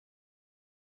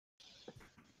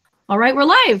All right, we're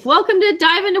live. Welcome to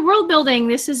Dive into World Building.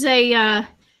 This is a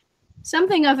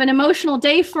something of an emotional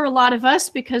day for a lot of us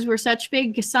because we're such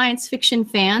big science fiction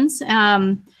fans.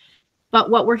 But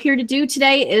what we're here to do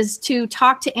today is to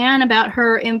talk to Ann about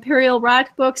her Imperial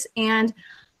Radch books. And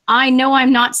I know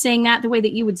I'm not saying that the way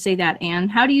that you would say that, Ann.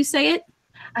 How do you say it?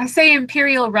 I say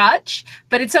Imperial Radch,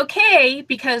 but it's okay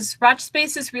because Radch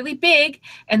space is really big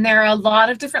and there are a lot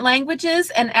of different languages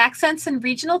and accents and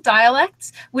regional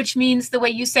dialects, which means the way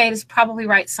you say it is probably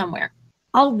right somewhere.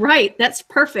 All right, that's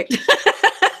perfect.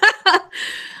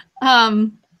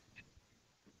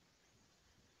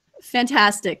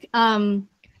 Fantastic.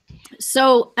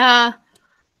 So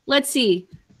let's see.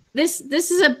 This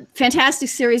is a fantastic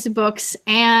series of books,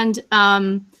 and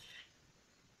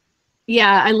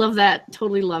yeah, I love that.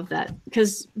 Totally love that,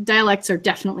 because dialects are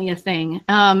definitely a thing.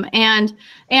 And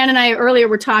Ann and I earlier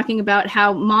were talking about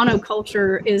how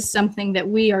monoculture is something that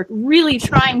we are really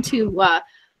trying to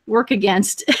work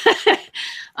against.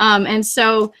 And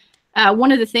so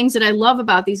one of the things that I love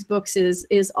about these books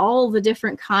is all the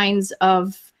different kinds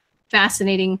of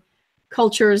fascinating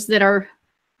cultures that are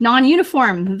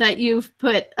non-uniform that you've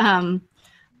put all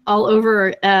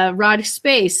over Radch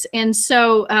space. And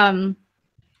so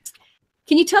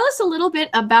can you tell us a little bit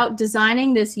about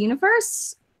designing this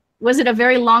universe? Was it a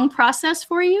very long process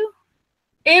for you?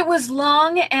 It was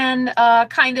long and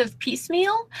kind of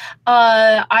piecemeal.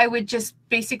 I would just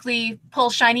basically pull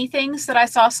shiny things that I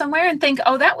saw somewhere and think,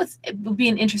 oh, it would be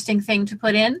an interesting thing to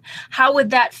put in. How would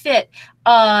that fit?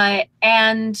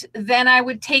 And then I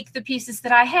would take the pieces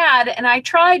that I had, and I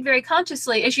tried very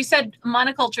consciously. As you said,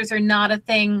 monocultures are not a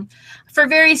thing for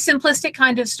very simplistic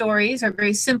kind of stories or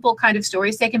very simple kind of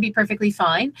stories. They can be perfectly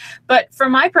fine. But for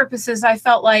my purposes, I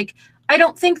felt like I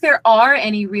don't think there are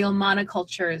any real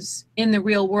monocultures in the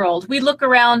real world. We look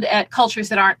around at cultures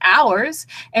that aren't ours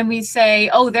and we say,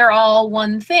 oh, they're all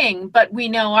one thing. But we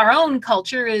know our own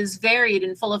culture is varied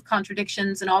and full of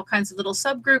contradictions and all kinds of little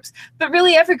subgroups. But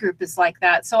really every group is like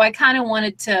that. So I kind of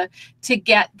wanted to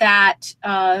get that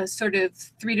sort of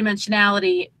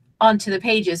three-dimensionality onto the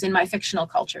pages in my fictional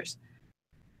cultures.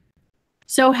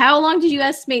 So how long did you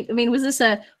estimate? I mean, was this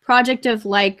a project of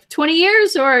like 20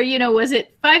 years or, was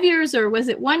it 5 years or was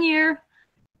it 1 year?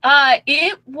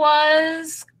 It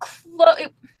was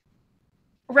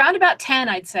around about 10,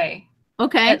 I'd say.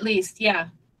 Okay. At least, yeah,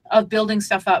 of building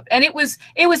stuff up. And it was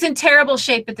in terrible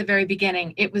shape at the very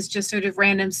beginning. It was just sort of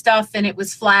random stuff, and it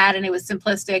was flat and it was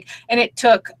simplistic. And it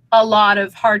took a lot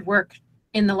of hard work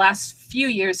in the last few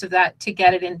years of that to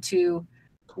get it into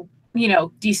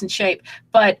decent shape.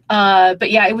 But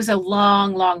yeah, it was a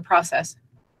long process.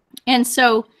 And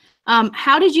so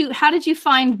how did you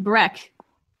find Breck?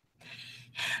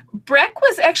 Breck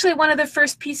was actually one of the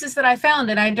first pieces that I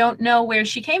found, and I don't know where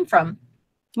she came from.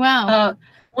 Wow.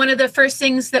 One of the first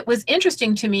things that was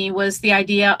interesting to me was the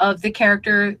idea of the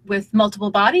character with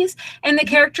multiple bodies and the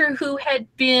character who had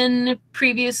been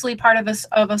previously part of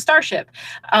a starship.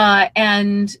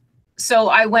 And so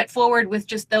I went forward with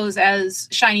just those as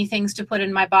shiny things to put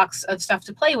in my box of stuff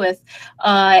to play with,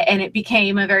 and it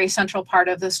became a very central part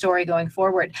of the story going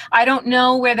forward. I don't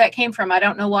know where that came from. I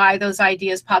don't know why those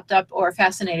ideas popped up or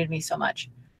fascinated me so much.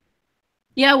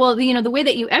 Yeah, well, the way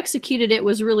that you executed it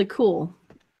was really cool.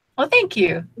 Well, thank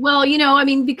you. Well,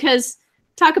 because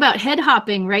talk about head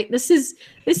hopping, right? This is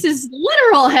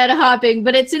literal head hopping,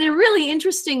 but it's in a really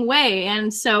interesting way.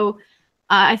 And so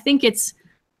I think it's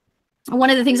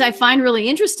one of the things I find really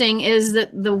interesting is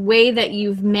that the way that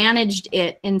you've managed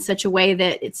it in such a way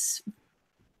that it's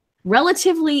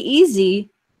relatively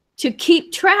easy to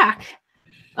keep track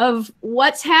of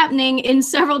what's happening in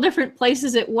several different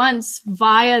places at once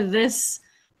via this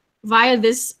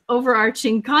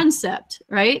overarching concept,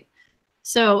 right?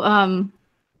 So,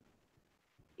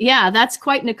 yeah, that's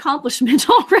quite an accomplishment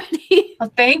already.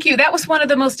 Well, thank you. That was one of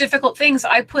the most difficult things.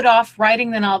 I put off writing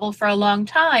the novel for a long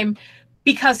time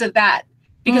because of that,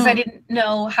 because I didn't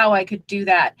know how I could do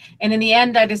that. And in the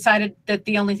end, I decided that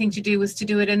the only thing to do was to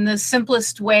do it in the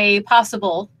simplest way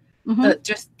possible,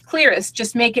 just clearest,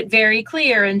 just make it very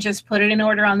clear and just put it in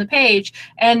order on the page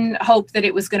and hope that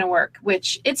it was going to work,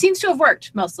 which it seems to have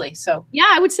worked mostly. So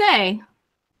yeah, I would say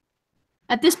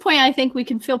at this point, I think we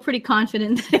can feel pretty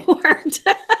confident that it worked.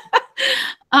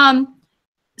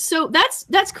 So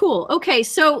that's cool. Okay.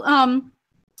 So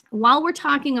while we're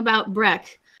talking about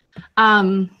Breck,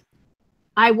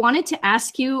 I wanted to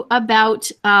ask you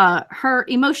about her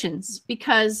emotions,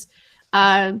 because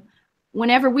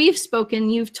whenever we've spoken,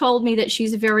 you've told me that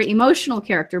she's a very emotional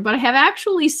character, but I have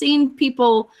actually seen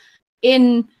people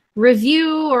in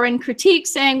review or in critique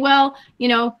saying, well,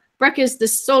 Breck is the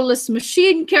soulless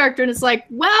machine character. And it's like,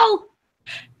 well,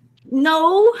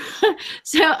 no.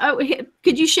 So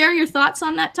could you share your thoughts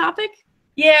on that topic?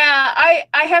 Yeah,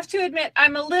 I have to admit,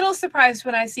 I'm a little surprised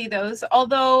when I see those.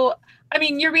 Although, I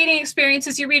mean, your reading experience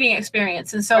is your reading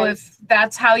experience. And so Right. if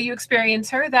that's how you experience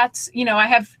her, that's, you know,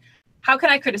 how can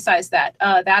I criticize that?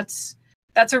 That's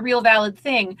a real valid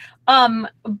thing.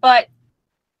 But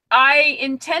I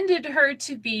intended her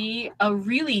to be a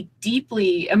really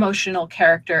deeply emotional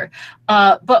character,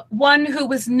 but one who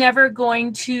was never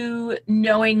going to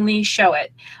knowingly show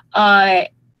it.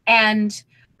 And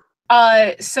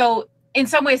so in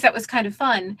some ways that was kind of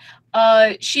fun.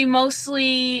 She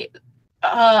mostly,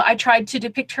 I tried to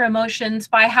depict her emotions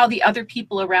by how the other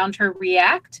people around her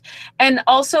react, and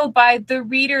also by the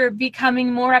reader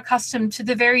becoming more accustomed to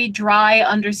the very dry,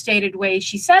 understated way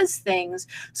she says things,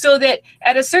 so that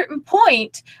at a certain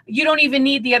point, you don't even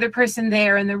need the other person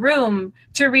there in the room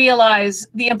to realize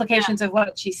the implications of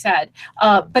what she said.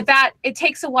 But that it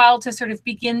takes a while to sort of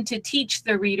begin to teach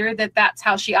the reader that that's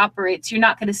how she operates. You're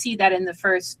not going to see that in the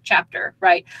first chapter,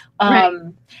 right?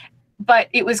 Right. But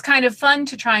it was kind of fun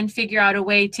to try and figure out a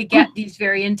way to get these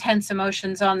very intense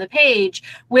emotions on the page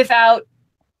without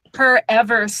her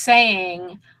ever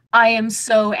saying, I am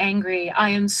so angry, I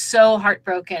am so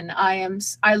heartbroken, I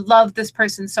love this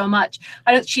person so much.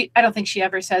 I don't think she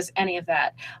ever says any of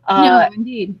that. No,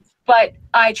 indeed. But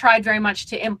I tried very much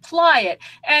to imply it.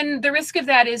 And the risk of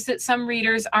that is that some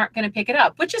readers aren't going to pick it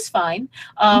up, which is fine.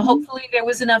 Hopefully there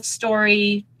was enough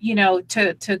story, you know,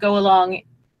 to go along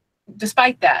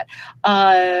despite that.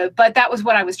 But that was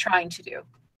what I was trying to do.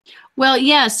 Well,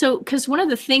 yeah. So, because one of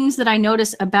the things that I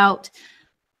notice about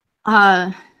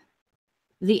the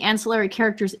ancillary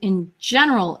characters in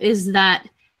general is that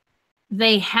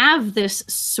they have this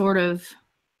sort of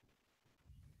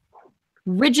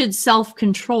rigid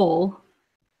self-control,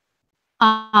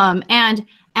 and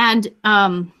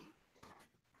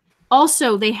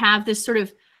also they have this sort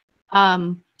of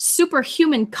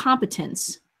superhuman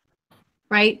competence,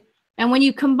 right? And when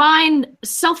you combine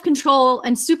self-control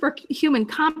and superhuman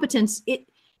competence, it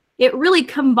really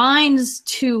combines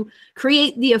to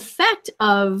create the effect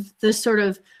of the sort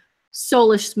of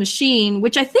soulless machine,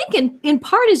 which I think in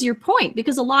part is your point,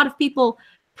 because a lot of people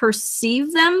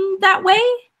perceive them that way.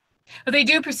 But they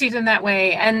do perceive them that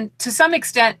way, and to some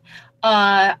extent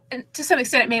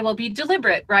it may well be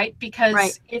deliberate, right?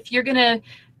 Because if you're going to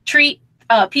treat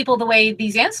people the way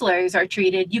these ancillaries are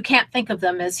treated, you can't think of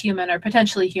them as human or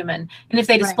potentially human. And if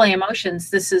they display emotions,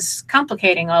 this is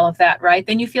complicating all of that, right?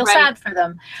 Then you feel sad for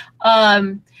them.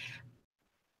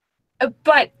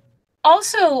 But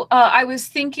also, I was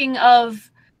thinking of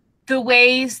the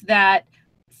ways that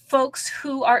folks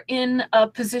who are in a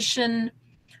position,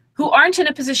 who aren't in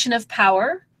a position of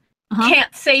power,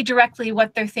 can't say directly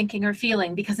what they're thinking or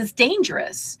feeling because it's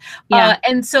dangerous.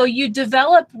 And so you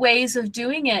develop ways of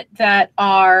doing it that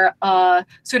are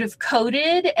sort of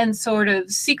coded and sort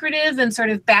of secretive and sort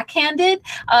of backhanded.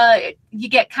 You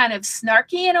get kind of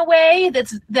snarky in a way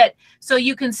so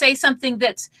you can say something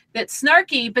that's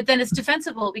snarky, but then it's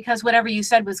defensible because whatever you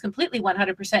said was completely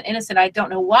 100% innocent. I don't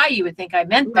know why you would think I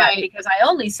meant that because I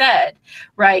only said,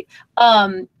 right?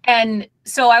 And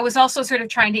so I was also sort of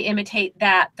trying to imitate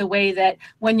that, the way that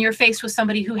when you're faced with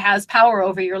somebody who has power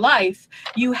over your life,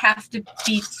 you have to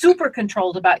be super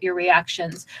controlled about your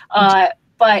reactions.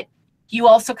 But you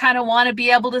also kind of want to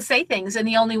be able to say things, and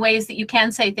the only ways that you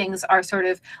can say things are sort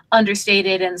of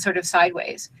understated and sort of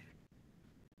sideways.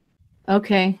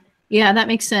 Okay. Yeah, that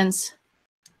makes sense.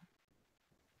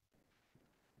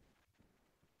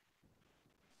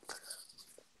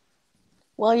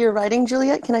 While you're writing,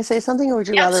 Juliet, can I say something, or would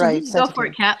you rather I go for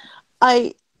it, Kat?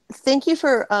 I thank you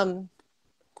for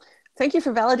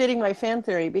validating my fan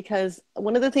theory, because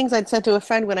one of the things I'd said to a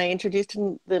friend when I introduced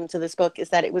them to this book is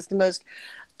that it was the most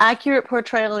accurate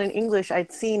portrayal in English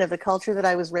I'd seen of the culture that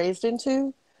I was raised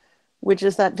into, which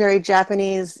is that very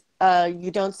Japanese,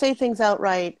 you don't say things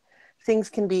outright,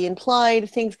 things can be implied,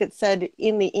 things get said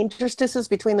in the interstices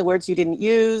between the words you didn't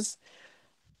use.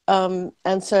 And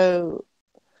so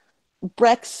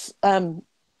Brecht's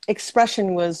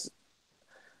expression was,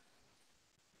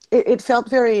 it felt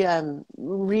very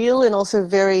real and also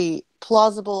very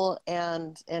plausible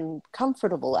and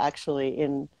comfortable, actually,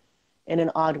 in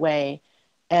an odd way.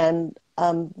 And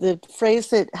the phrase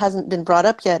that hasn't been brought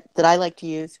up yet that I like to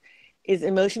use is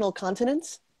emotional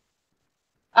continence,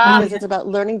 because it's about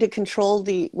learning to control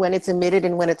when it's emitted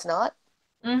and when it's not.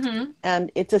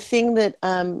 And it's a thing that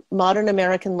modern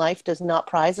American life does not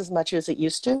prize as much as it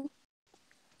used to.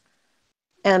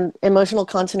 And emotional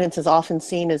continence is often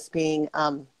seen as being,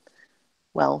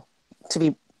 well, to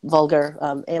be vulgar,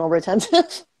 anal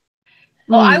retentive.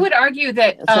 Well, I would argue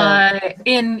that So-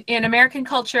 in American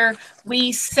culture,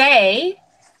 we say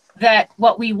that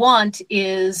what we want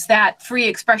is that free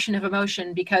expression of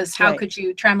emotion, because how Right. could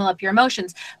you trammel up your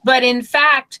emotions? But in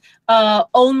fact,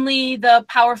 only the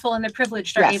powerful and the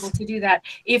privileged are Yes. able to do that.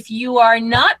 If you are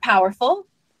not powerful,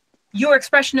 your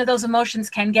expression of those emotions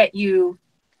can get you,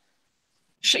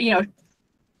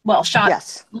 well, shot,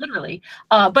 Yes. literally,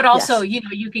 but also, Yes.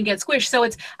 you can get squished. So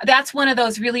that's one of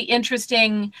those really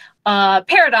interesting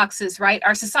paradoxes, right?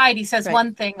 Our society says Right.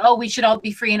 one thing, oh, we should all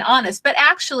be free and honest, but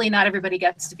actually not everybody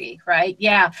gets to be, right?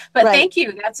 Yeah. But Right. thank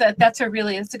you. That's a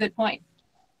good point.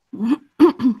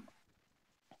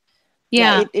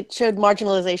 Yeah. It showed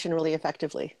marginalization really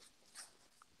effectively.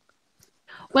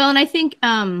 Well, and I think,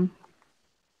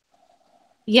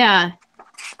 yeah,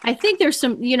 I think there's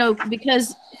some,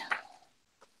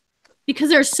 because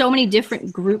there's so many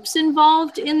different groups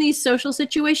involved in these social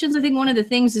situations. I think one of the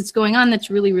things that's going on that's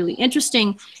really, really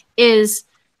interesting is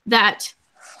that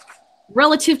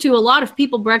relative to a lot of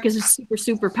people, Breck is super,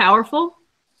 super powerful.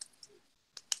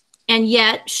 And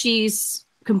yet she's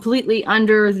completely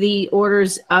under the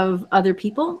orders of other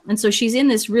people. And so she's in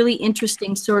this really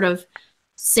interesting sort of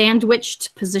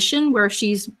sandwiched position where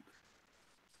she's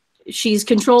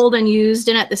controlled and used,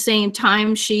 and at the same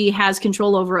time she has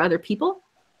control over other people.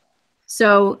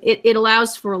 So it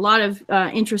allows for a lot of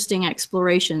interesting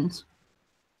explorations.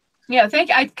 Yeah,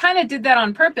 I kind of did that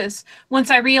on purpose.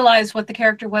 Once I realized what the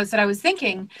character was that I was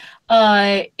thinking,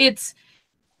 it's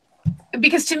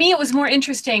because to me it was more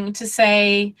interesting to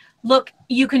say, look,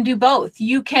 you can do both.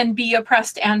 You can be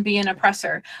oppressed and be an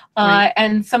oppressor. Right.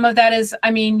 And some of that is,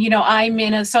 I'm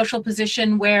in a social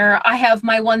position where I have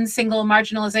my one single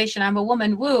marginalization. I'm a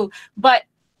woman, woo. But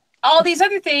all these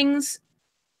other things,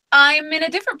 I'm in a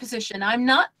different position. I'm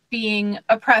not being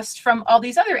oppressed from all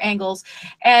these other angles.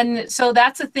 And so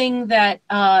that's a thing that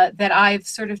I've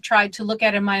sort of tried to look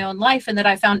at in my own life, and that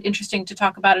I found interesting to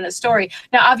talk about in a story.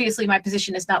 Now, obviously, my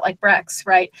position is not like Breck's,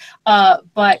 right?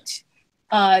 But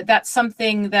that's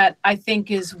something that I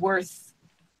think is worth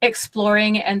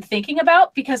exploring and thinking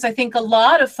about, because I think a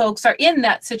lot of folks are in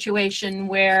that situation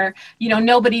where,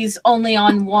 nobody's only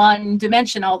on one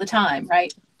dimension all the time,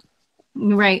 right?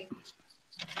 Right.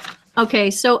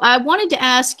 Okay, so I wanted to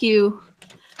ask you,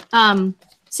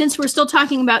 since we're still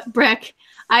talking about Breck,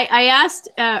 I asked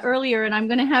earlier, and I'm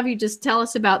going to have you just tell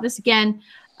us about this again,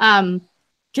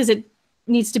 because it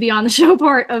needs to be on the show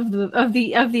part of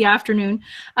the afternoon.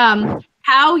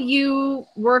 How you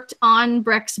worked on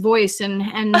Breck's voice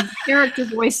and character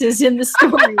voices in the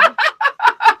story.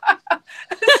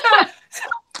 So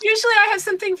usually I have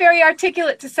something very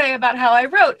articulate to say about how I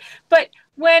wrote, but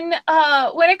when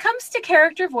it comes to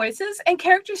character voices, and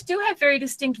characters do have very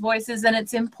distinct voices, and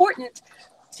it's important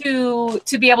to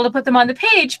be able to put them on the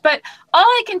page. But all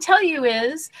I can tell you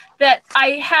is that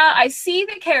I see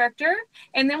the character,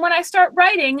 and then when I start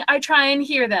writing, I try and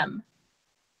hear them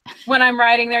when I'm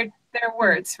writing their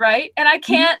words, right? And I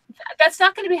can't, that's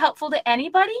not going to be helpful to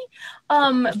anybody.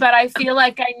 But I feel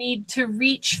like I need to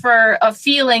reach for a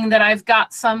feeling that I've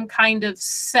got some kind of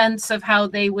sense of how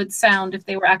they would sound if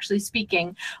they were actually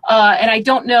speaking. And I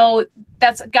don't know,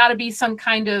 that's got to be some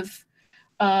kind of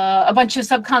a bunch of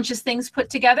subconscious things put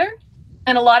together.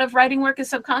 And a lot of writing work is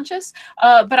subconscious.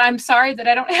 But I'm sorry that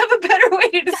I don't have a better way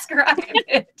to describe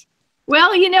it.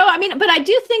 Well, but I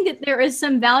do think that there is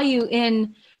some value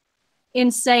in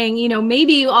saying,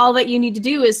 maybe all that you need to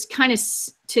do is kind of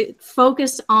to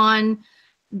focus on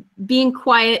being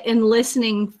quiet and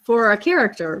listening for a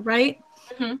character, right?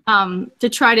 Mm-hmm. To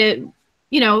try to,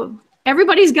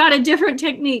 everybody's got a different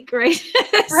technique, right?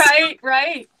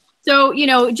 Right. So,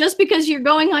 just because you're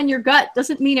going on your gut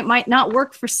doesn't mean it might not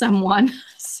work for someone.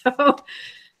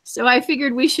 So I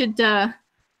figured we should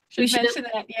mention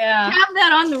that, yeah. Have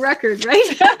that on the record,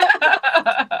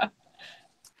 right?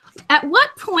 At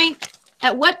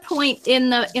what point in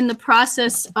the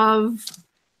process of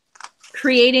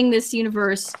creating this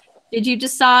universe did you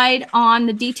decide on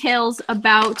the details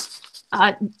about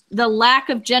the lack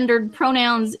of gendered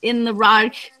pronouns in the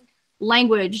Radch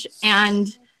language,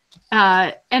 and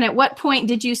at what point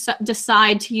did you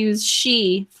decide to use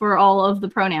she for all of the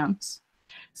pronouns?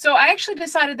 So I actually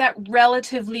decided that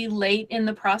relatively late in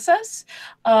the process.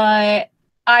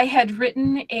 I had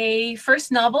written a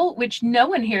first novel, which no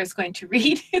one here is going to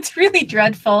read. It's really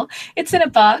dreadful. It's in a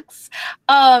box.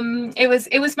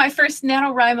 It was my first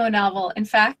NaNoWriMo novel, in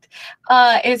fact.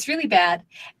 It's really bad.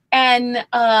 And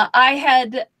I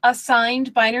had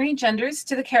assigned binary genders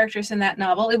to the characters in that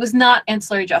novel. It was not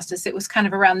ancillary justice. It was kind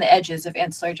of around the edges of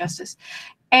ancillary justice.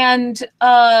 And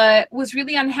was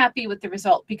really unhappy with the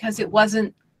result because it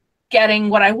wasn't getting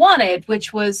what I wanted,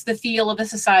 which was the feel of a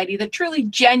society that truly,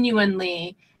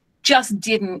 genuinely just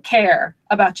didn't care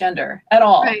about gender at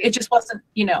all. Right. It just wasn't,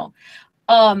 you know.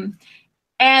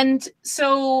 And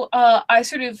so I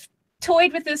sort of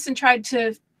toyed with this and tried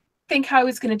to think how I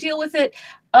was going to deal with it.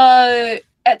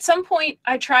 At some point,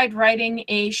 I tried writing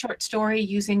a short story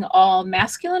using all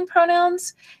masculine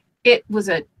pronouns. It was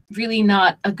really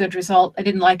not a good result. I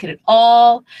didn't like it at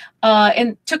all. And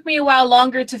it took me a while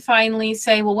longer to finally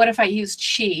say, well, what if I used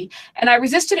she? And I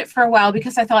resisted it for a while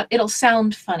because I thought it'll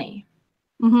sound funny.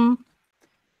 Mm-hmm.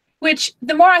 Which,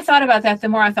 the more I thought about that, the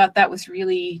more I thought that was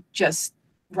really just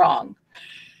wrong.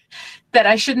 That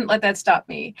I shouldn't let that stop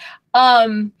me.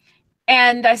 And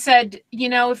I said, you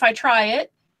know, if I try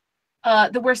it,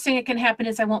 the worst thing that can happen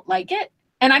is I won't like it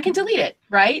and I can delete it,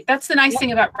 right? That's the nice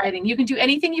thing about writing. You can do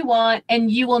anything you want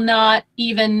and you will not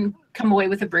even come away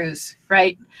with a bruise,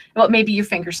 right? Well, maybe your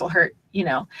fingers will hurt, you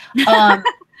know.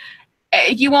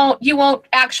 You won't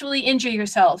actually injure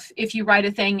yourself if you write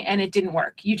a thing and it didn't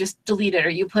work. You just delete it or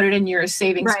you put it in your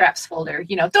saving scraps folder.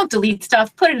 You know, don't delete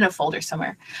stuff, put it in a folder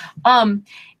somewhere.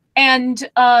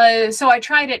 So I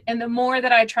tried it, and the more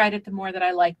that I tried it, the more that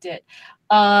I liked it.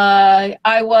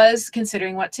 I was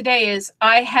considering what today is.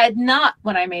 I had not,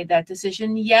 when I made that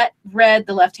decision, yet read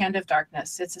The Left Hand of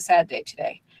Darkness. It's a sad day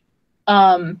today.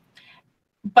 But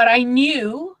I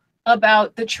knew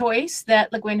about the choice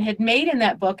that Le Guin had made in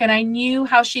that book, and I knew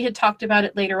how she had talked about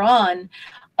it later on,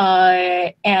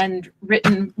 and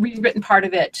rewritten part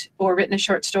of it, or written a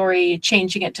short story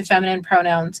changing it to feminine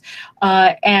pronouns.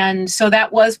 And so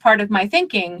that was part of my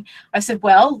thinking. I said,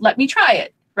 well, let me try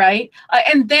it. Right.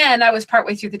 And then I was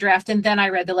partway through the draft, and then I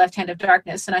read The Left Hand of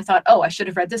Darkness, and I thought, oh, I should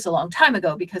have read this a long time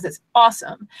ago because it's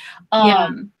awesome.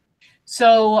 But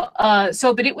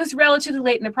it was relatively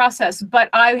late in the process, but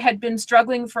I had been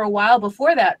struggling for a while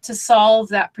before that to solve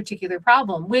that particular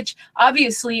problem, which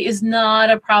obviously is not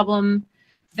a problem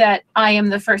that I am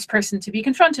the first person to be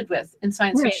confronted with in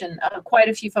science fiction. Quite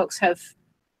a few folks have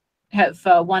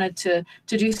wanted to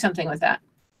do something with that.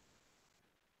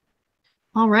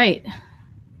 All right.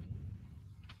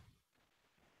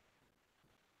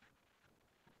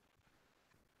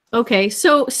 Okay,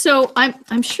 so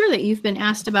I'm sure that you've been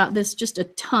asked about this just a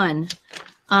ton,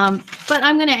 but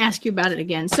I'm going to ask you about it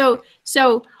again. So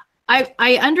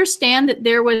I understand that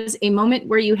there was a moment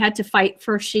where you had to fight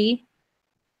for she.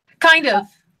 Kind of.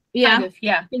 Yeah. Kind of,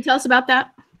 yeah. Can you tell us about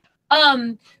that?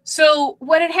 So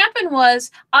what had happened was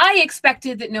I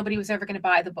expected that nobody was ever going to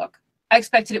buy the book. I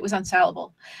expected it was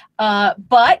unsellable.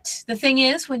 But the thing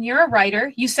is, when you're a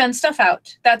writer, you send stuff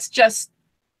out. That's just,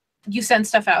 you send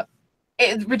stuff out.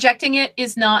 Rejecting it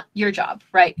is not your job,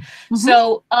 right? Mm-hmm.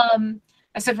 So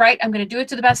I said, right, I'm going to do it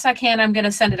to the best I can. I'm going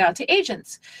to send it out to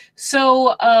agents.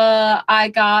 So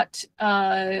I got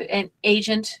an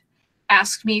agent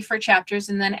asked me for chapters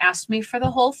and then asked me for the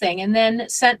whole thing, and then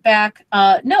sent back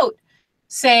a note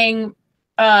saying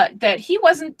that he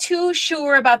wasn't too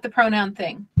sure about the pronoun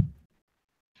thing.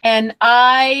 And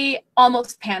I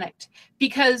almost panicked,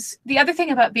 because the other thing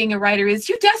about being a writer is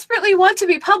you desperately want to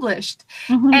be published.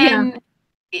 Mm-hmm, and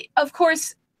of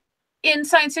course, in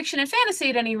science fiction and fantasy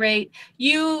at any rate,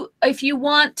 if you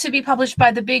want to be published by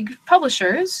the big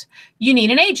publishers, you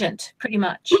need an agent, pretty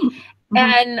much. Mm-hmm.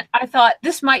 And I thought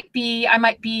I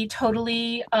might be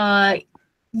totally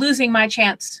losing my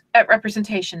chance at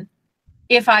representation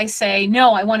if I say,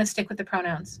 no, I want to stick with the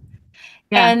pronouns.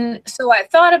 Yeah. And so I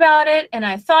thought about it, and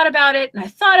I thought about it, and I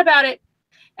thought about it.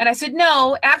 And I said,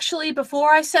 no, actually,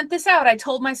 before I sent this out, I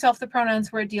told myself the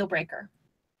pronouns were a deal breaker.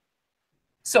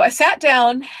 So I sat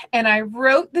down and I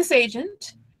wrote this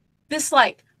agent this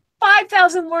like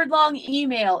 5,000 word long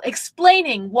email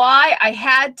explaining why I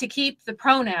had to keep the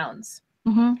pronouns.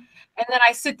 Mm-hmm. And then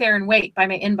I sit there and wait by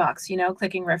my inbox, you know,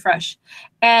 clicking refresh.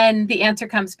 And the answer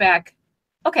comes back,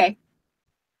 okay.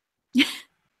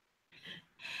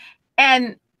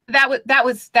 And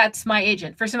that's my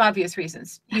agent for some obvious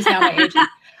reasons. He's now my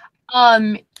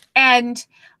agent.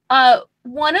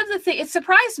 One of the things, it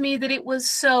surprised me that it was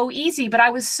so easy, but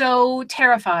I was so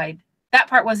terrified. That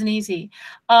part wasn't easy.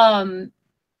 And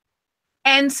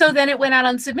so then it went out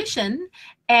on submission,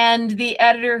 and the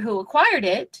editor who acquired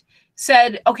it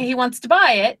said, okay, he wants to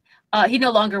buy it. He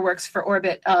no longer works for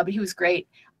Orbit, but he was great.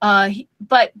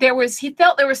 But he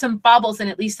felt there were some bobbles in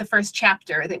at least the first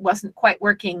chapter that wasn't quite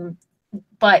working.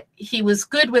 But he was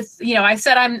good with, you know, I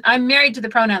said, I'm married to the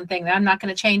pronoun thing. I'm not going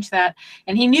to change that.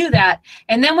 And he knew that.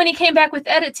 And then when he came back with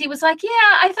edits, he was like, yeah,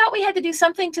 I thought we had to do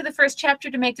something to the first chapter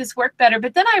to make this work better.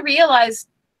 But then I realized,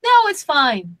 no, it's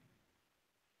fine.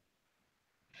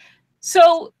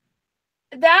 So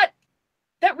that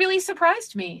that really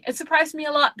surprised me. It surprised me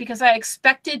a lot because I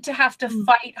expected to have to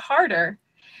fight harder.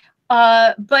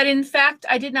 But in fact,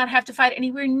 I did not have to fight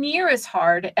anywhere near as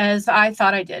hard as I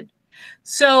thought I did.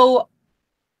 So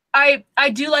I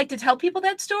do like to tell people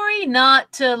that story,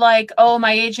 not to like, oh,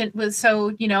 my agent was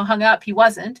so, hung up. He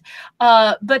wasn't.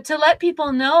 But to let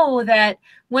people know that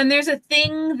when there's a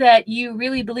thing that you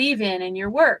really believe in your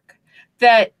work,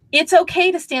 that it's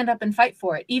okay to stand up and fight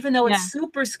for it, even though it's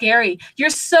super scary. You're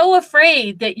so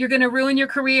afraid that you're going to ruin your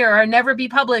career or never be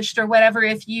published or whatever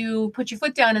if you put your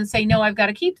foot down and say, no, I've got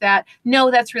to keep that. No,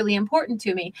 that's really important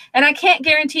to me. And I can't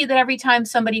guarantee that every time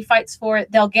somebody fights for it,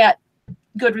 they'll get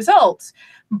good results,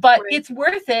 but it's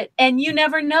worth it. And you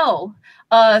never know.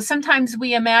 Sometimes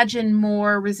we imagine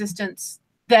more resistance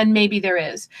than maybe there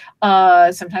is.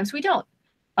 Sometimes we don't.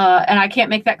 And I can't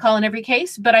make that call in every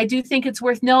case, but I do think it's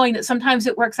worth knowing that sometimes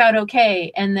it works out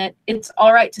okay and that it's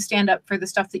all right to stand up for the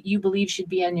stuff that you believe should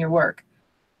be in your work.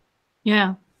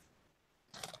 Yeah.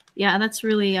 Yeah, that's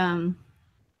really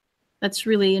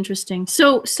interesting.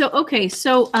 So okay.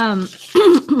 So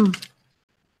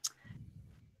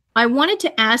I wanted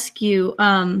to ask you,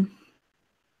 a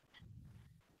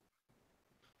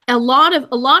lot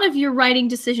of your writing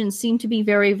decisions seem to be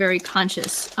very, very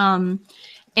conscious.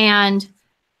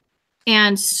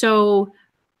 And so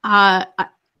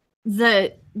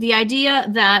the idea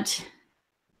that,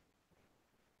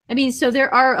 so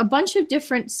there are a bunch of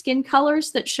different skin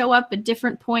colors that show up at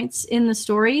different points in the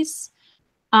stories.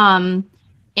 And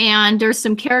there's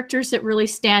some characters that really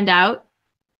stand out.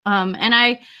 And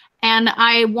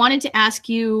I wanted to ask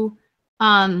you,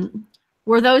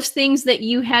 were those things that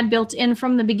you had built in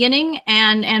from the beginning?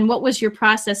 And what was your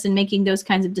process in making those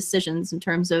kinds of decisions in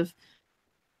terms of,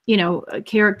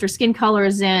 character skin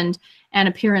colors and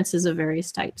appearances of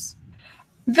various types?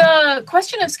 The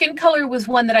question of skin color was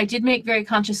one that I did make very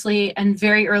consciously and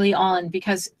very early on,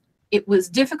 because it was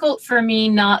difficult for me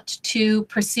not to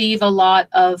perceive a lot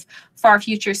of far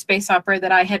future space opera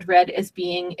that I had read as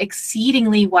being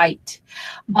exceedingly white.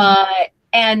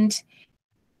 And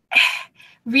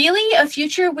really, a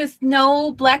future with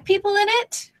no Black people in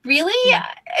it? Really?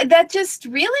 That just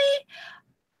really?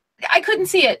 I couldn't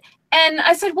see it. And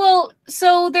I said, well,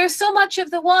 so there's so much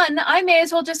of the one, I may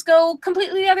as well just go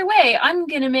completely the other way. I'm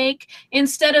going to make,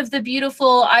 instead of the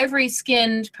beautiful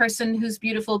ivory-skinned person who's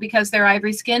beautiful because they're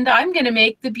ivory-skinned, I'm going to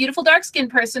make the beautiful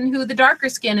dark-skinned person who the darker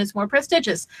skin is more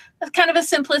prestigious. That's kind of a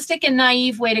simplistic and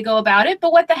naive way to go about it,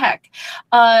 but what the heck?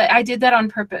 I did that on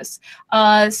purpose.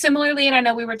 Similarly, and I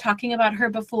know we were talking about her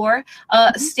before,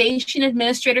 Station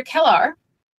Administrator Kellar,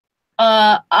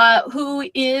 who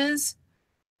is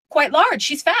quite large.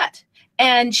 She's fat,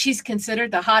 and she's considered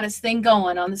the hottest thing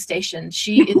going on the station.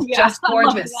 She is just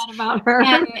gorgeous. I love that about her.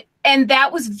 And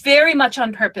that was very much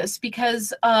on purpose,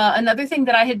 because another thing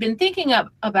that I had been thinking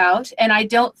about, and I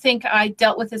don't think I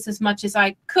dealt with this as much as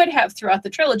I could have throughout the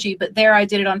trilogy, but there I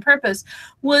did it on purpose,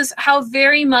 was how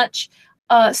very much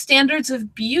standards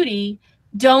of beauty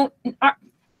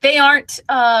aren't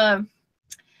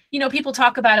people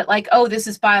talk about it like, oh, this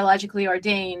is biologically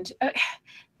ordained.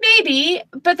 Maybe,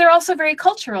 but they're also very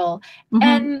cultural.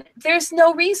 And there's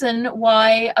no reason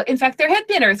why, in fact, there have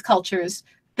been Earth cultures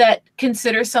that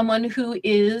consider someone who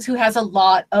has a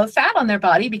lot of fat on their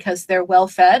body because they're well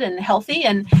fed and healthy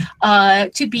and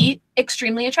to be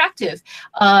extremely attractive.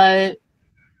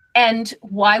 And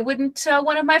why wouldn't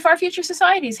one of my far future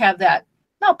societies have that?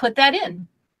 I'll put that in,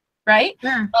 right?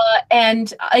 Sure.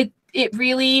 And it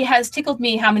really has tickled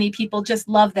me how many people just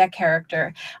love that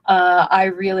character.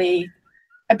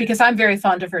 Because I'm very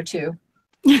fond of her too.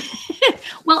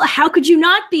 Well, how could you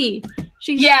not be?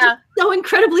 She's just so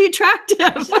incredibly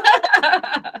attractive.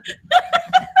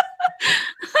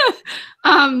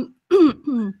 How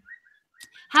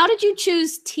did you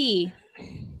choose tea?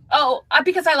 Oh,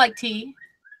 because I like tea.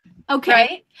 Okay.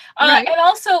 Right? Right. And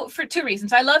also for two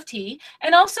reasons. I love tea.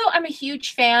 And also I'm a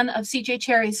huge fan of C.J.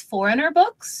 Cherryh's Foreigner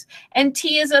books. And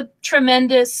tea is a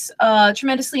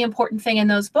tremendously important thing in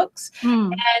those books.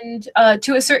 And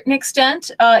to a certain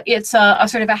extent, it's a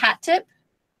sort of a hat tip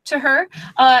to her.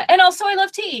 And also I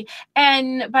love tea.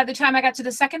 And by the time I got to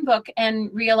the second book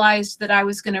and realized that I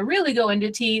was going to really go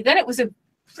into tea, then it was a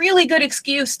really good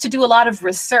excuse to do a lot of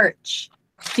research.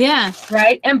 Yeah.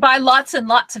 Right. And buy lots and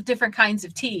lots of different kinds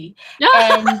of tea.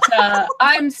 And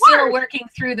I'm still working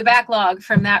through the backlog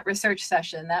from that research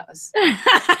session. That was.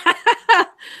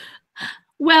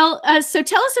 Well, so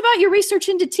tell us about your research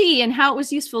into tea and how it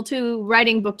was useful to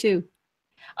writing book 2.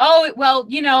 Oh, well,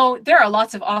 there are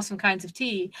lots of awesome kinds of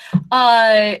tea.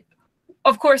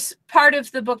 of course, part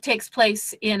of the book takes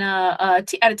place in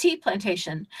at a tea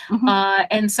plantation.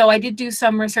 And so I did do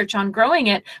some research on growing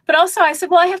it, but also I said,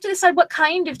 well, I have to decide what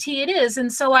kind of tea it is.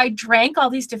 And so I drank all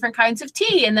these different kinds of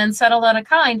tea and then settled on a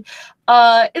kind.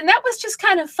 And that was just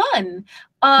kind of fun.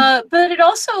 But it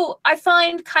also, I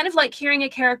find, kind of like hearing a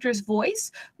character's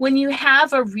voice when you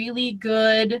have a really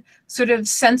good sort of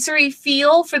sensory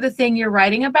feel for the thing you're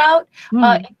writing about.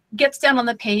 It gets down on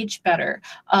the page better.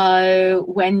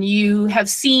 When you have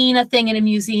seen a thing in a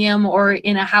museum or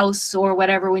in a house or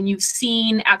whatever, when you've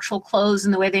seen actual clothes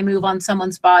and the way they move on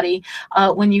someone's body,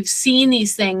 when you've seen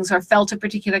these things or felt a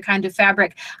particular kind of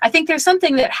fabric, I think there's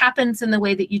something that happens in the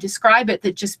way that you describe it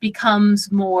that just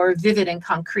becomes more vivid and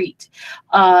concrete.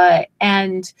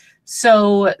 And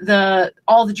so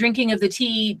all the drinking of the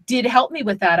tea did help me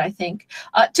with that, I think,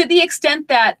 to the extent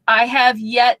that I have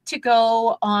yet to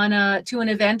go to an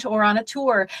event or on a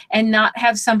tour and not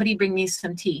have somebody bring me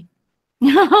some tea.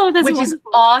 Oh, that's which wonderful. is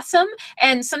awesome.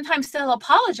 And sometimes they'll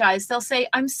apologize. They'll say,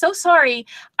 I'm so sorry.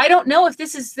 I don't know if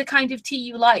this is the kind of tea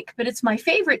you like, but it's my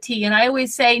favorite tea. And I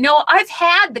always say, no, I've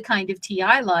had the kind of tea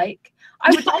I like. I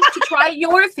would like to try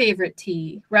your favorite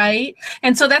tea, right?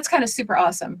 And so that's kind of super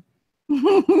awesome.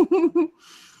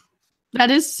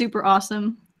 That is super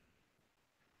awesome.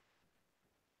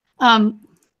 While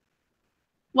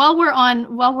we're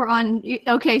on,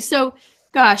 okay, so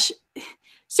gosh,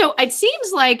 so it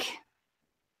seems like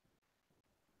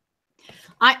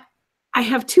I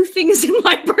have two things in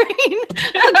my brain.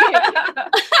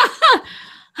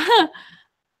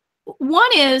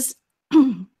 One is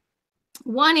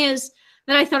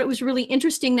that I thought it was really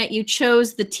interesting that you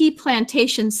chose the tea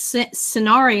plantation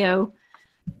scenario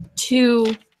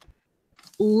to,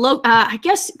 I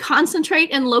guess,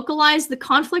 concentrate and localize the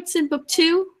conflicts in book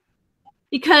 2.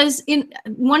 Because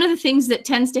one of the things that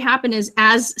tends to happen is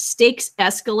as stakes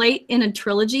escalate in a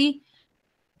trilogy,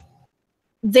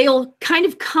 they'll kind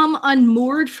of come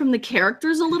unmoored from the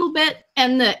characters a little bit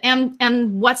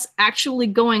and what's actually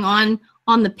going on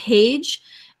the page.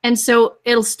 And so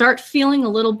it'll start feeling a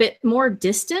little bit more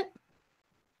distant.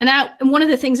 And one of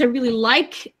the things I really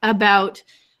like about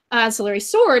Ancillary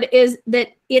Sword is that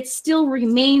it still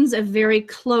remains a very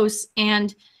close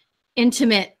and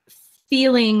intimate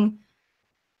feeling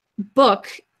book,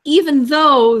 even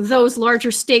though those larger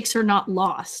stakes are not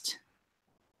lost.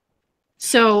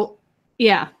 So,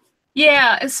 yeah.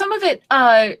 Yeah, and some of it,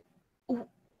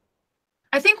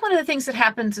 I think one of the things that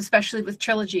happens, especially with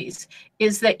trilogies,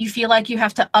 is that you feel like you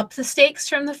have to up the stakes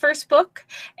from the first book.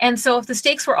 And so if the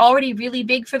stakes were already really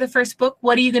big for the first book,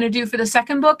 what are you going to do for the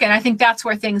second book? And I think that's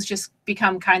where things just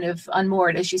become kind of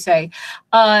unmoored, as you say.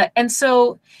 And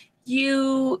so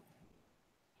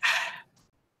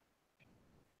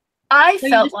I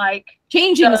felt like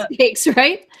changing the stakes,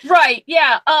 right? Right,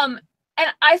 yeah. And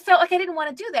I felt like I didn't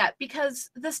want to do that because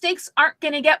the stakes aren't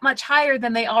going to get much higher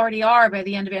than they already are by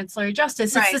the end of Ancillary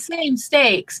Justice. Right. It's the same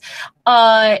stakes.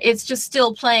 It's just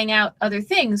still playing out other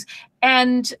things.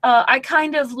 And I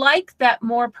kind of like that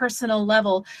more personal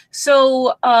level.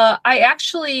 So I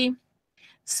actually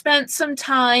spent some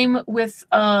time with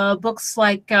books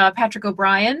like Patrick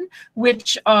O'Brien,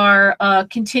 which are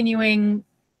continuing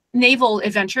naval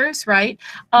adventures, right?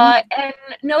 And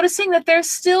noticing that there's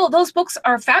still, those books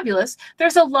are fabulous.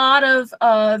 There's a lot of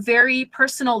very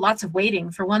personal, lots of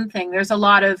waiting for one thing. There's a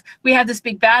lot of, we have this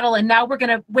big battle and now we're going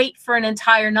to wait for an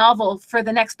entire novel for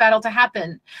the next battle to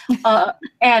happen.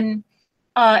 And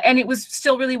it was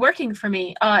still really working for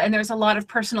me. And there's a lot of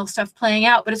personal stuff playing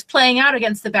out, but it's playing out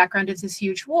against the background of this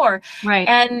huge war. Right.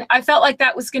 And I felt like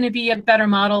that was going to be a better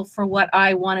model for what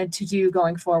I wanted to do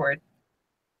going forward.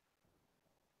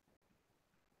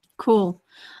 Cool.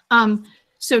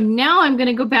 So now I'm going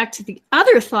to go back to the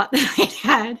other thought that I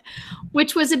had,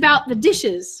 which was about the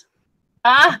dishes.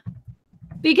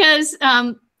 Because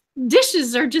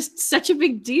dishes are just such a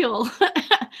big deal.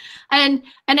 and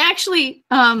actually,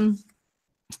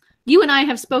 you and I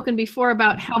have spoken before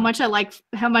about how much I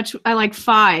like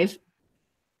Five,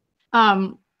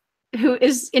 who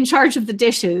is in charge of the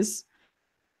dishes.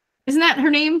 Isn't that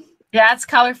her name? Yeah, it's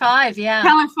Color 5. Yeah.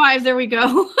 Color 5. There we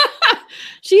go.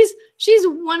 She's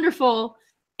wonderful.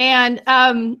 And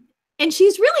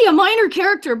she's really a minor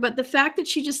character, but the fact that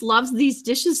she just loves these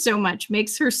dishes so much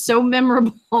makes her so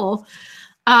memorable.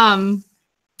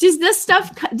 Does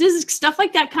stuff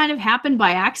like that kind of happen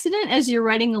by accident as you're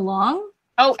writing along?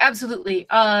 Oh, absolutely.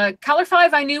 Color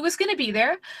 5 I knew was going to be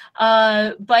there.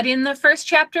 But in the first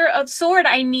chapter of Sword,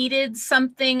 I needed some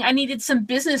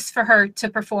business for her to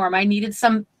perform. I needed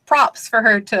some props for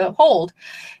her to hold.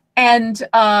 And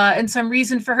some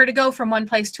reason for her to go from one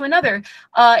place to another.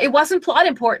 It wasn't plot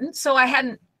important, so I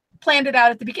hadn't planned it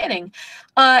out at the beginning.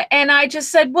 And I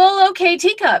just said, well, okay,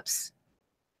 teacups.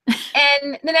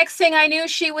 And the next thing I knew,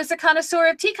 she was a connoisseur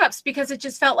of teacups, because it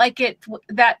just felt like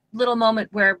that little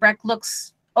moment where Breck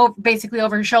looks basically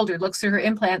over her shoulder, looks through her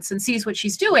implants and sees what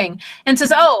she's doing and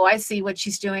says, oh, I see what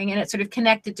she's doing. And it sort of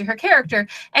connected to her character.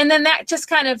 And then that just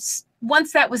kind of,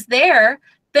 once that was there,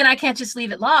 then I can't just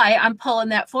leave it lie. I'm pulling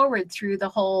that forward through the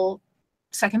whole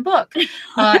second book.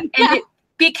 And it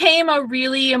became a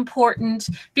really important,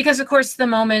 because of course the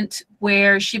moment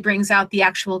where she brings out the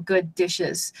actual good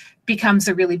dishes becomes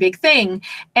a really big thing.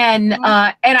 And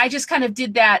I just kind of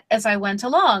did that as I went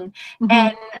along.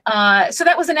 And so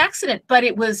that was an accident, but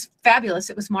it was fabulous.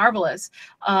 It was marvelous.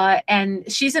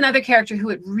 And she's another character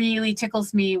who it really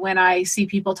tickles me when I see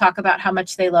people talk about how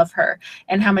much they love her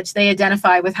and how much they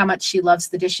identify with how much she loves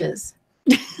the dishes.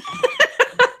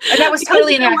 And that was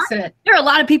totally an accident. There are a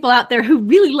lot of people out there who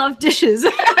really love dishes.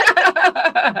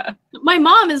 My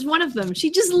mom is one of them. She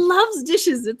just loves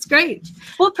dishes. It's great.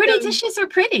 Well, pretty dishes are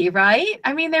pretty, right?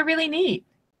 I mean, they're really neat.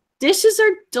 Dishes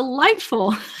are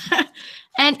delightful.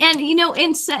 and you know,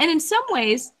 in some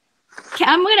ways,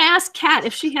 I'm going to ask Kat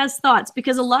if she has thoughts,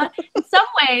 because in some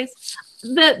ways,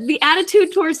 the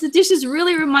attitude towards the dishes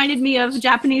really reminded me of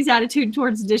Japanese attitude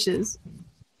towards dishes.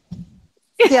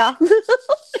 Yeah.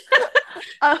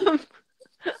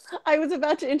 I was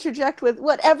about to interject with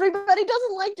what everybody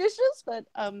doesn't like dishes, but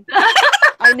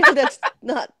I know that's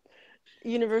not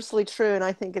universally true, and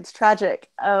I think it's tragic.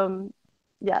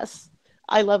 Yes,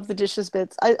 I love the dishes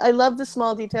bits. I love the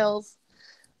small details,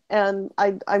 and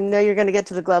I know you're going to get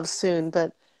to the gloves soon,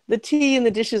 but the tea and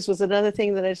the dishes was another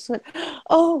thing that I just went,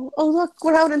 oh, look,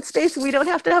 we're out in space and we don't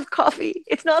have to have coffee.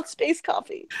 It's not space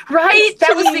coffee. Right?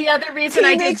 That was the other reason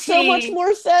I did makes so much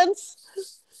more sense.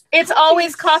 It's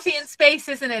always coffee in space,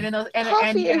 isn't it?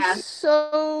 Coffee is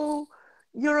so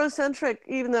Eurocentric,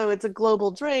 even though it's a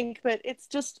global drink, but it's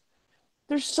just,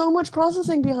 there's so much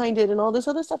processing behind it and all this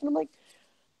other stuff. And I'm like,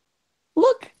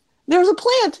 look, there's a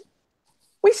plant.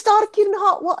 We stock it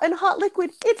in hot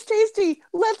liquid. It's tasty.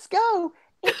 Let's go.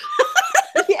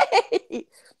 Yay.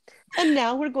 And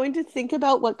now we're going to think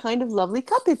about what kind of lovely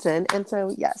cup it's in. And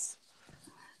so, yes,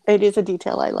 it is a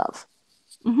detail I love.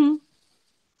 Mm-hmm.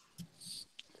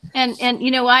 And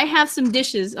you know, I have some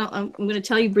dishes. I'm going to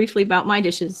tell you briefly about my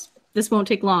dishes. This won't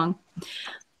take long.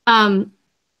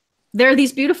 There are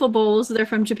these beautiful bowls. They're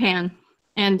from Japan.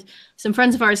 And some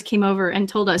friends of ours came over and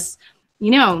told us,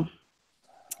 you know,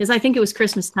 because I think it was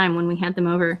Christmas time when we had them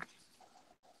over,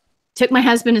 took my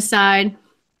husband aside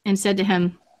and said to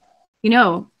him, you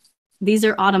know, these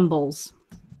are autumn bowls.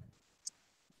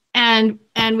 And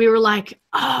we were like,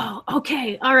 oh,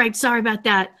 okay. All right. Sorry about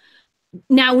that.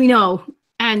 Now we know.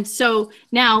 And so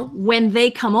now when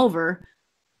they come over,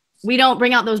 we don't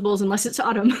bring out those bowls unless it's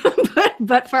autumn.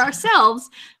 but for ourselves,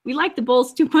 we like the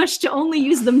bowls too much to only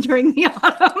use them during the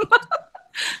autumn.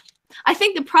 I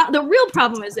think the real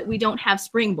problem is that we don't have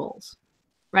spring bowls,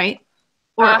 right?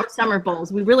 Or summer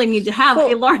bowls. We really need to have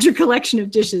a larger collection of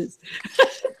dishes.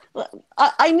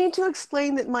 I need to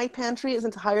explain that my pantry is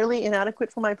entirely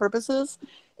inadequate for my purposes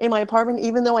in my apartment,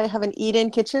 even though I have an eat-in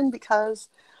kitchen, because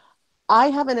I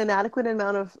have an inadequate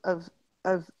amount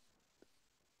of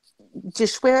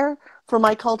dishware for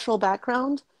my cultural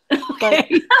background.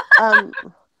 Okay. But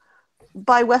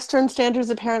by Western standards,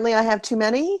 apparently I have too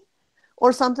many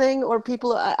or something, or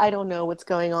people, I don't know what's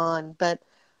going on. But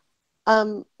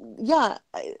yeah,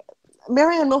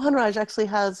 Marianne Mohanraj actually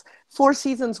has 4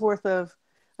 seasons worth of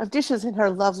dishes in her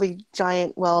lovely,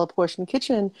 giant, well-apportioned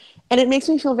kitchen. And it makes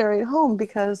me feel very at home,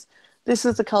 because this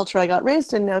is the culture I got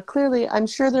raised in. Now, clearly, I'm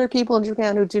sure there are people in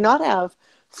Japan who do not have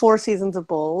 4 seasons of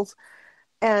bowls.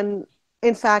 And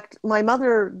in fact, my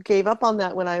mother gave up on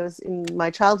that when I was in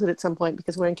my childhood at some point,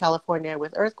 because we're in California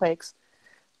with earthquakes.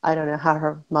 I don't know how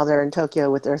her mother in Tokyo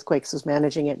with earthquakes was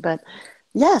managing it. But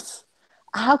yes,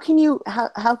 how can you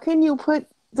put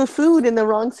the food in the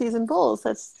wrong season bowls?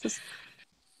 That's just...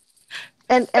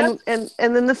 And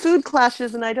then the food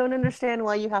clashes, and I don't understand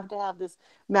why you have to have this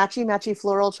matchy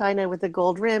floral china with a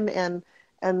gold rim, and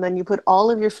then you put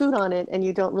all of your food on it, and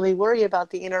you don't really worry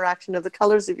about the interaction of the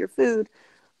colors of your food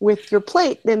with your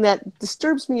plate, and that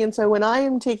disturbs me. And so when I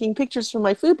am taking pictures for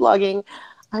my food blogging,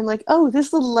 I'm like, oh,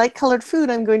 this little light colored food,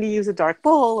 I'm going to use a dark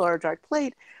bowl or a dark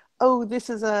plate. Oh, this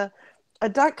is a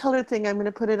dark colored thing, I'm going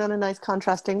to put it on a nice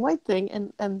contrasting white thing,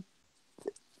 and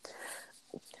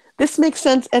this makes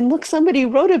sense. And look, somebody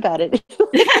wrote about it.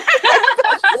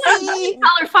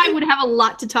 Color 5 would have a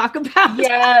lot to talk about.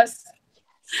 Yes.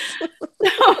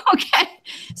 Okay.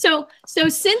 So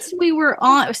since we were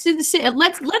on, let's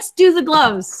do the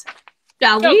gloves,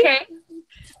 shall we? Okay.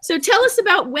 So tell us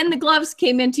about when the gloves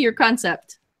came into your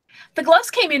concept. The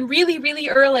gloves came in really, really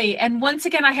early. And once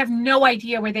again, I have no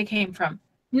idea where they came from.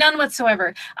 None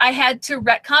whatsoever. I had to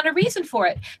retcon a reason for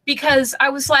it because I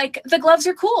was like, the gloves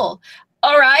are cool.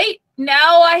 All right,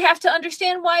 now I have to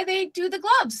understand why they do the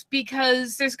gloves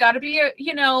because there's got to be a,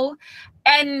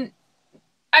 and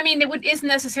I mean, isn't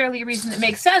necessarily a reason that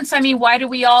makes sense. I mean, why do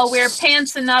we all wear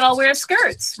pants and not all wear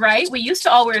skirts, right? We used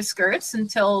to all wear skirts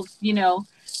until,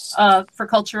 for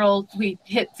cultural, we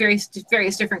hit various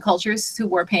different cultures who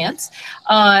wore pants.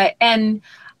 And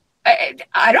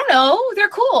I don't know. They're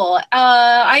cool.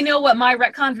 I know what my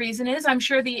retcon reason is. I'm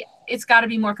sure it's got to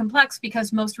be more complex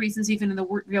because most reasons, even in the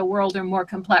real world, are more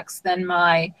complex than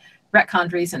my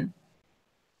retcon reason.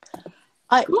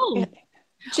 Cool.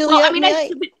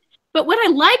 Juliet, but what I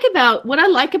like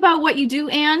about what you do,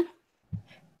 Anne,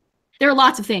 there are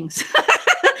lots of things.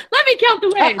 Let me count the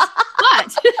ways.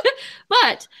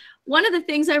 But one of the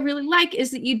things I really like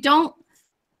is that you don't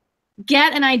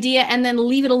get an idea and then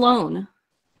leave it alone.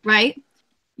 Right?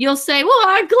 You'll say, well,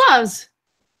 I have gloves.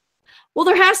 Well,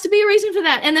 there has to be a reason for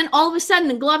that. And then all of a sudden,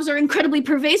 the gloves are incredibly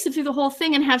pervasive through the whole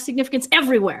thing and have significance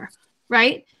everywhere.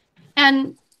 Right?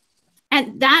 And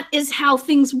that is how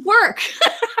things work.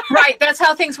 Right. That's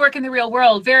how things work in the real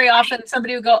world. Very often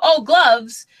somebody would go, oh,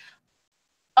 gloves.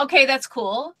 Okay, that's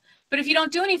cool. But if you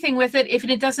don't do anything with it, if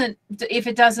it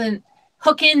doesn't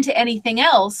hook into anything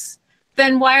else,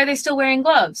 then why are they still wearing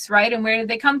gloves, right? And where did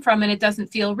they come from? And it doesn't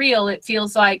feel real. It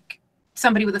feels like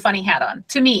somebody with a funny hat on,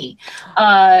 to me.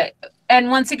 And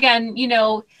once again,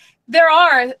 there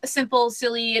are simple,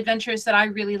 silly adventures that I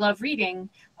really love reading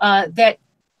that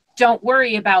don't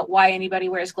worry about why anybody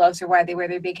wears gloves or why they wear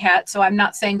their big hat. So I'm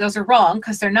not saying those are wrong,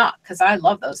 because they're not, because I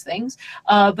love those things.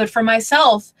 But for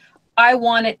myself, I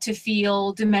want it to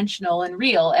feel dimensional and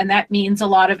real. And that means a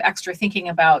lot of extra thinking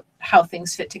about how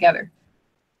things fit together.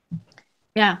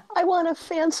 Yeah. I want to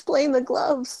fansplain the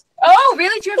gloves. Oh,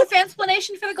 really? Do you have a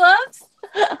fansplanation for the gloves?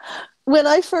 When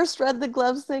I first read the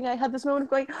gloves thing, I had this moment of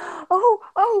going,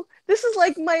 oh, this is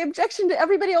like my objection to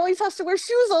everybody always has to wear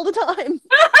shoes all the time.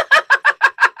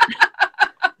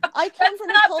 I come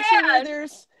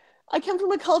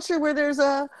from a culture where there's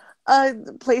a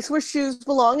place where shoes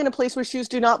belong and a place where shoes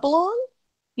do not belong.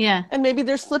 Yeah. And maybe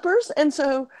there's slippers. And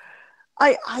so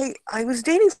I was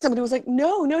dating somebody who was like,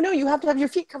 no, you have to have your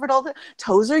feet covered all the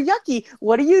toes are yucky.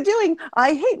 What are you doing?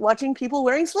 I hate watching people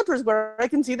wearing slippers where I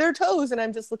can see their toes. And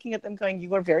I'm just looking at them going,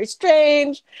 you are very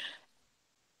strange.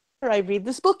 I read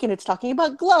this book and it's talking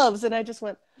about gloves. And I just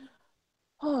went,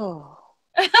 oh,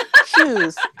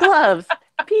 shoes, gloves,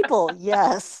 people.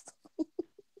 Yes.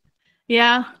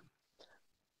 Yeah.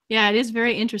 Yeah, it is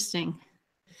very interesting.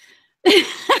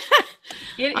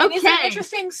 It isn't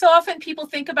interesting. So often people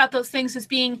think about those things as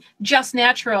being just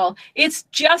natural. It's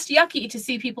just yucky to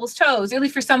see people's toes, at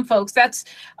least for some folks. That's,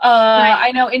 right.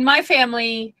 I know in my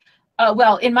family,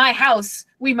 in my house,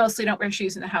 we mostly don't wear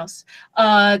shoes in the house,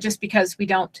 just because we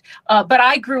don't. But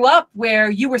I grew up where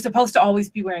you were supposed to always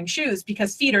be wearing shoes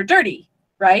because feet are dirty,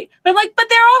 right? But I'm like, but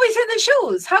they're always in the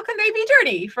shoes. How can they be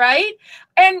dirty, right?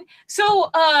 And so,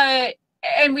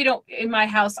 and we don't, in my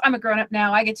house, I'm a grown-up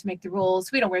now, I get to make the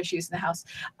rules. We don't wear shoes in the house.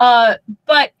 But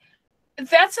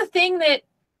that's a thing that,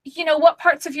 what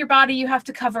parts of your body you have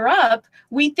to cover up,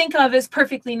 we think of as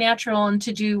perfectly natural and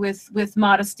to do with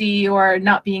modesty or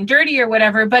not being dirty or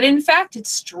whatever. But in fact,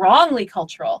 it's strongly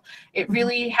cultural. It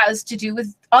really has to do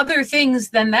with other things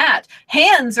than that.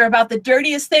 Hands are about the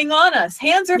dirtiest thing on us.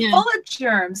 Hands are full of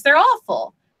germs. They're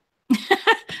awful.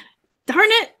 Darn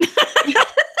it.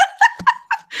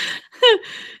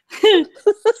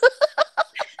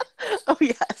 Oh,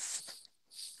 yes.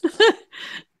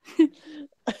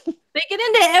 They get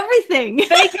into everything.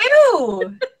 They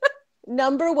do.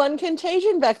 Number one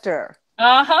contagion vector.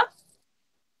 Uh-huh.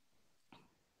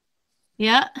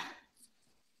 Yeah.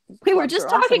 We were just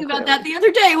talking about that the other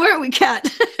day, weren't we,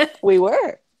 Kat? We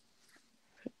were.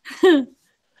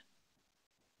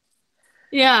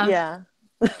 Yeah. Yeah.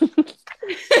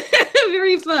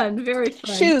 Very fun. Very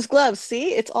fun. Shoes, gloves.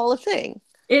 See, it's all a thing.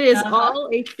 It is all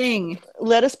a thing.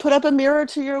 Let us put up a mirror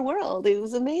to your world. It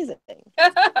was amazing.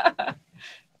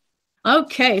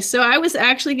 Okay, so I was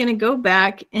actually going to go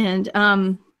back and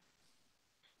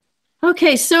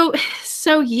okay, so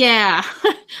yeah,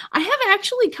 I have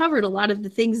actually covered a lot of the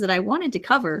things that I wanted to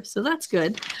cover, so that's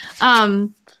good.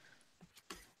 Oh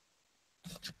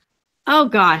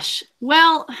gosh,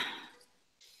 well,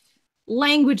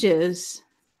 languages.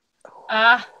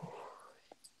 I'm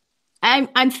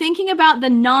thinking about the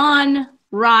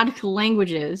non-Radch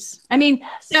languages. I mean,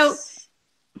 so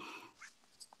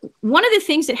one of the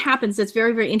things that happens that's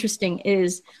very, very interesting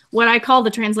is what I call the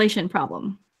translation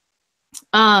problem,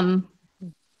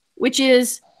 which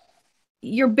is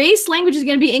your base language is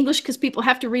going to be English because people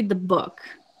have to read the book.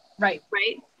 Right.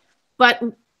 Right. But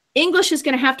English is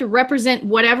going to have to represent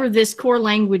whatever this core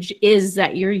language is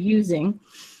that you're using.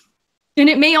 And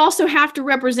it may also have to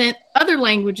represent other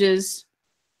languages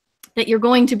that you're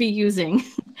going to be using.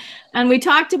 And we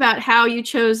talked about how you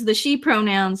chose the she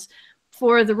pronouns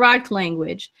for the Radch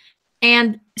language.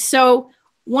 And so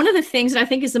one of the things that I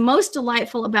think is the most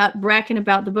delightful about Breck and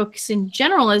about the books in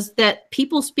general is that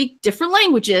people speak different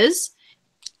languages.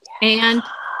 And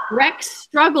Breck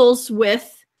struggles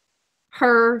with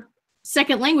her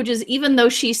second languages, even though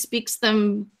she speaks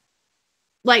them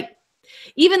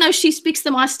even though she speaks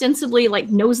them ostensibly, like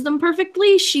knows them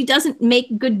perfectly, she doesn't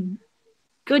make good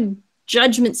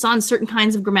judgments on certain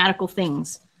kinds of grammatical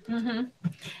things. Mm-hmm.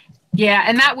 Yeah,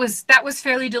 and that was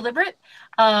fairly deliberate,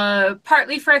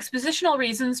 partly for expositional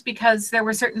reasons, because there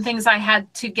were certain things I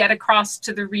had to get across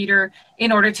to the reader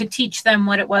in order to teach them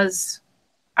what it was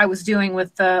I was doing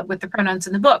with the pronouns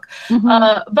in the book.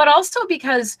 Mm-hmm. But also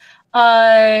because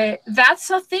that's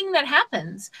a thing that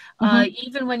happens,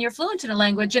 even when you're fluent in a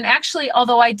language. And actually,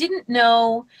 although I didn't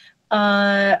know,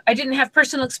 I didn't have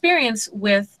personal experience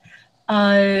with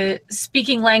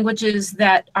speaking languages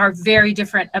that are very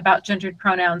different about gendered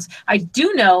pronouns, I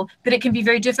do know that it can be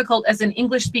very difficult as an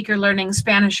English speaker learning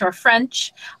Spanish or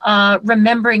French,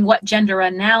 remembering what gender a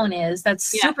noun is. That's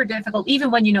super difficult, even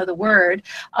when you know the word.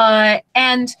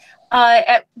 And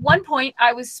at one point,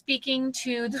 I was speaking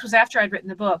to, this was after I'd written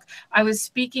the book, I was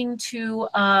speaking to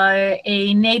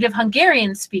a native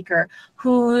Hungarian speaker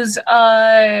whose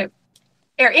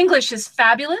English is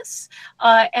fabulous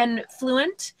and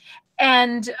fluent.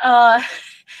 And I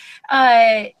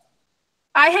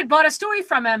had bought a story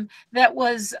from him that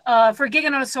was for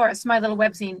Giganotosaurus, my little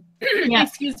webzine.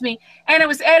 Excuse me. And I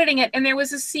was editing it, and there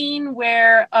was a scene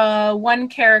where one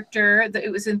character, that it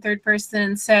was in third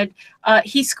person, said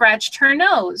he scratched her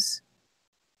nose.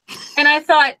 And I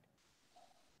thought,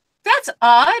 that's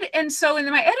odd. And so in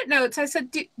my edit notes, I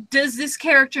said, does this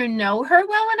character know her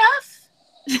well enough?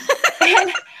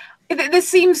 And it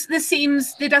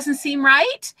doesn't seem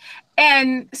right.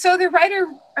 And so the writer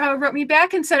wrote me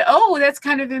back and said, oh, that's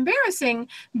kind of embarrassing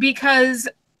because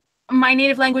my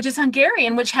native language is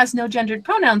Hungarian, which has no gendered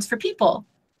pronouns for people.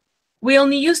 We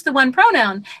only use the one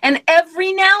pronoun. And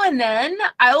every now and then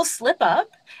I'll slip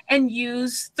up and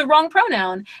use the wrong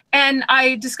pronoun. And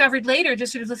I discovered later,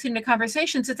 just sort of listening to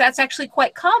conversations, that that's actually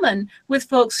quite common with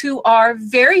folks who are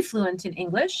very fluent in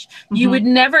English. Mm-hmm. You would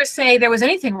never say there was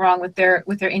anything wrong with their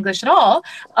English at all.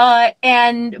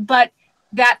 But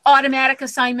that automatic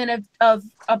assignment of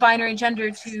a binary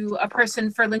gender to a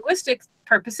person for linguistic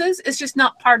purposes is just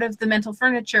not part of the mental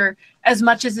furniture as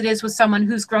much as it is with someone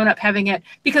who's grown up having it.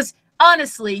 Because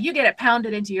honestly, you get it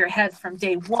pounded into your head from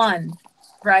day one,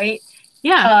 right?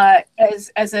 Yeah.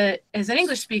 As an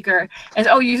English speaker, as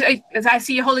I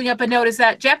see you holding up a note. Is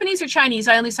that Japanese or Chinese?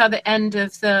 I only saw the end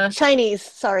of the Chinese.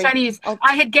 Sorry, Chinese.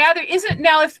 I had gathered. Isn't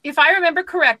now if I remember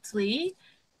correctly,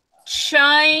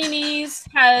 Chinese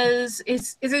there's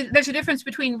a difference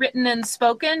between written and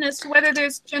spoken as to whether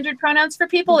there's gendered pronouns for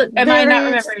people. Am I not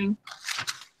remembering?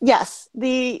 Yes,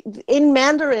 in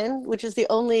Mandarin, which is the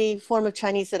only form of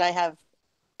Chinese that I have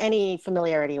any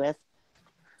familiarity with.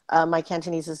 My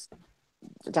Cantonese is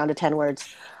down to 10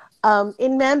 words.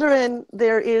 In Mandarin,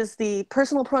 there is the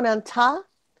personal pronoun ta,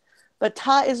 but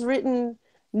ta is written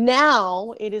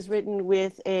now. It is written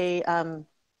with a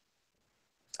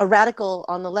radical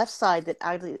on the left side that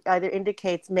either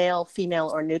indicates male, female,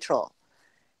 or neutral.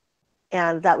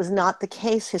 And that was not the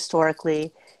case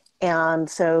historically. And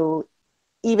so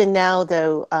even now,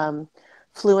 though,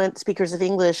 fluent speakers of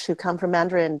English who come from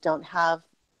Mandarin don't have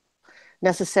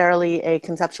necessarily a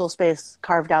conceptual space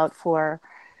carved out for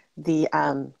the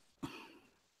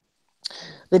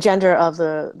gender of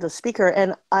the speaker.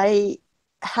 And I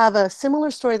have a similar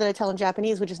story that I tell in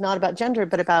Japanese, which is not about gender,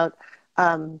 but about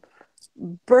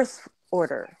birth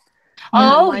order.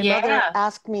 My mother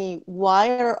asked me,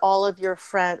 why are all of your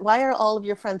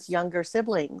friends younger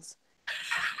siblings?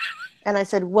 And I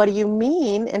said, what do you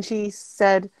mean? And she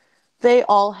said, they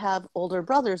all have older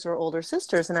brothers or older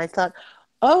sisters. And I thought,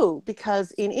 oh, because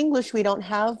in English we don't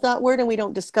have that word and we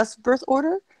don't discuss birth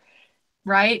order.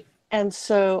 Right. And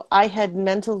so I had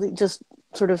mentally just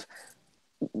sort of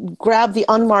grabbed the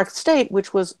unmarked state,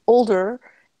 which was older,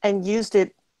 and used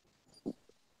it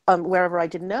wherever I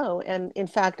didn't know. And in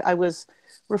fact, I was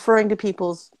referring to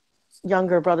people's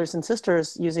younger brothers and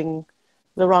sisters using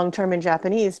the wrong term in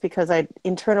Japanese because I'd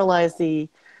internalized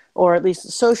or at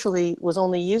least socially was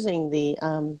only using the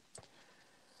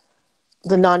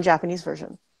non-Japanese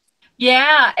version.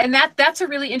 Yeah, and that's a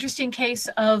really interesting case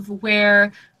of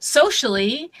where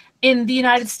socially in the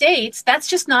United States, that's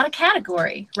just not a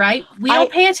category, right? We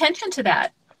don't pay attention to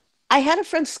that. I had a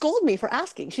friend scold me for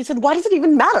asking. She said, "Why does it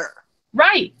even matter?"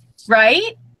 Right,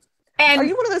 right. And are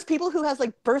you one of those people who has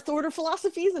like birth order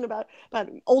philosophies and about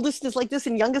oldest is like this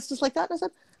and youngest is like that? And I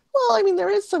said, well, I mean, there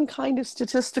is some kind of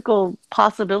statistical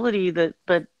possibility that,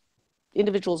 but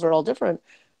individuals are all different.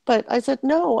 But I said,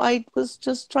 no, I was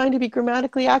just trying to be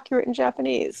grammatically accurate in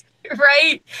Japanese.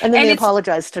 Right. And then they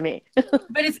apologized to me. But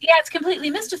it's completely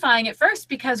mystifying at first,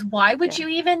 because why would you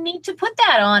even need to put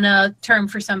that on a term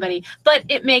for somebody? But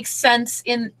it makes sense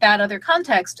in that other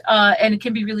context, and it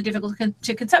can be really difficult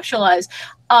to conceptualize.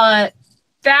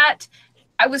 That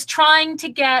I was trying to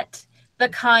get the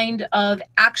kind of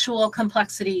actual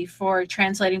complexity for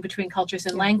translating between cultures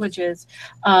and languages,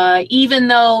 even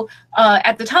though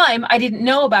at the time I didn't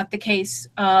know about the case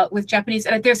with Japanese.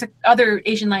 And there's other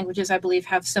Asian languages I believe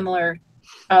have similar.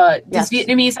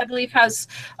 Vietnamese I believe has,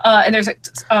 and there's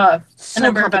a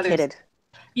number of others.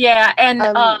 Yeah, and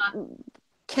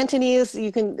Cantonese,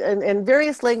 you can, and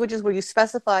various languages where you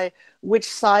specify which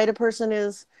side a person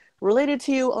is related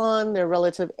to you on, their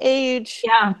relative age.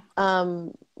 Yeah.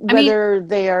 Whether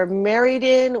they are married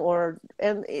in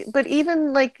but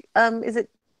even like, is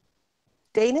it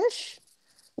Danish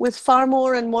with far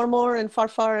more and more and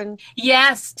far and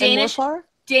yes, Danish, and more far?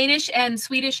 Danish and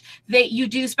Swedish, you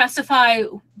do specify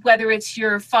whether it's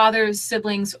your father's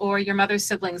siblings or your mother's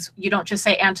siblings. You don't just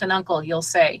say aunt and uncle. You'll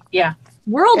say, yeah.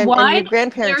 Worldwide, and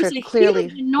grandparents there's are a clearly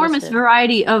huge, enormous listed.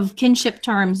 variety of kinship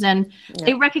terms, and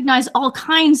they recognize all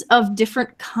kinds of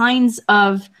different kinds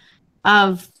of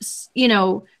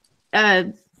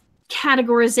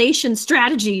categorization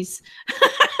strategies.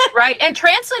 Right, and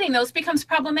translating those becomes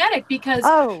problematic, because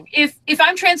if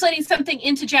I'm translating something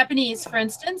into Japanese, for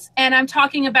instance, and I'm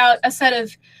talking about a set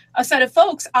of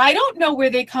folks, I don't know where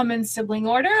they come in sibling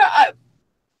order.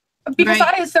 Because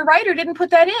I, as the writer, didn't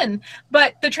put that in,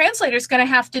 but the translator's going to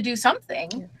have to do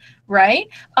something, right?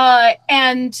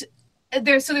 And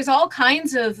there's all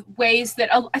kinds of ways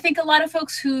that I think a lot of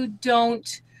folks who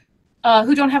don't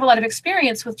have a lot of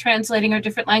experience with translating our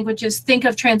different languages think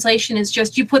of translation as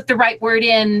just you put the right word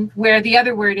in where the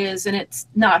other word is, and it's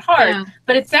not hard,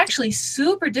 but it's actually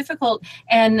super difficult.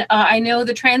 And I know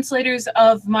the translators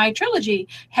of my trilogy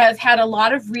have had a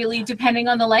lot of really, depending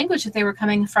on the language that they were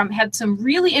coming from, had some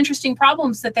really interesting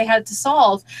problems that they had to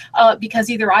solve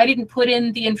because either I didn't put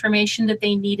in the information that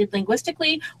they needed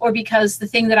linguistically, or because the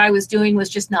thing that I was doing was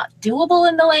just not doable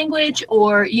in the language,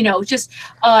 or,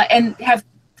 and have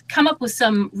come up with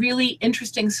some really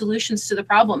interesting solutions to the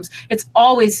problems. It's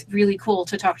always really cool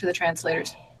to talk to the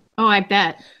translators. Oh, I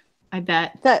bet.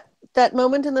 That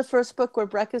moment in the first book where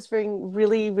Breck is being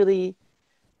really, really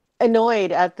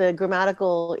annoyed at the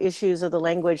grammatical issues of the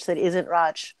language that isn't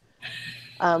Radch.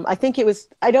 I think it was,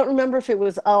 I don't remember if it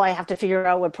was, I have to figure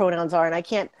out what pronouns are, and I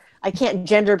can't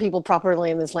gender people properly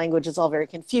in this language. It's all very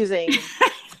confusing.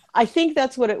 I think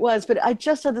that's what it was, but I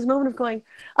just had this moment of going,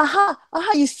 aha,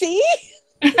 you see?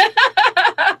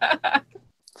 I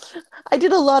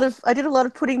did a lot of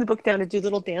putting the book down to do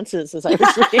little dances as I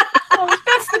was reading.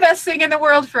 That's the best thing in the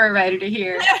world for a writer to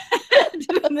hear.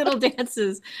 Doing little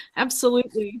dances,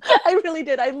 absolutely. I really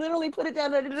did. I literally put it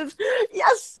down and I did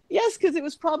yes, because it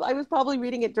was I was probably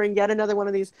reading it during yet another one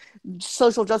of these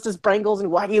social justice brangles,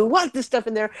 and why do you want this stuff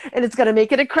in there? And it's gonna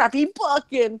make it a crappy book,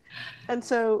 and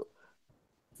so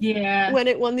when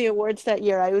it won the awards that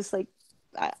year, I was like,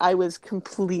 I was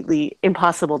completely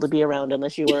impossible to be around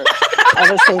unless you were of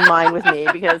the same mind with me,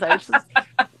 because I was just,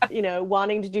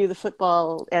 wanting to do the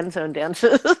football end zone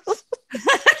dances.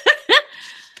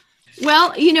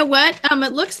 Well, you know what?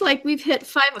 It looks like we've hit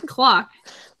 5 o'clock.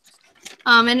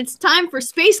 And it's time for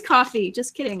space coffee.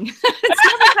 Just kidding. It's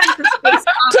never time for space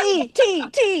coffee.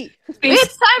 Tea.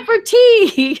 It's time for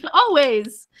tea.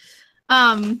 Always.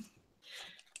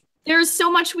 There's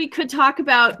so much we could talk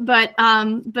about, but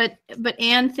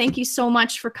Ann, thank you so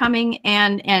much for coming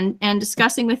and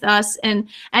discussing with us, and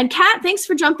Kat, thanks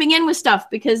for jumping in with stuff,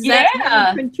 because that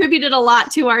really contributed a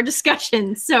lot to our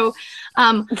discussion. So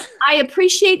I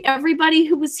appreciate everybody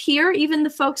who was here, even the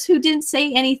folks who didn't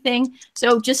say anything.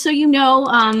 So just so you know,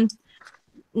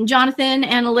 Jonathan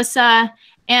and Alyssa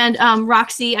and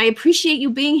Roxy, I appreciate you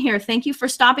being here. Thank you for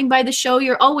stopping by the show.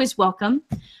 You're always welcome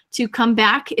to come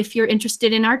back if you're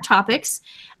interested in our topics.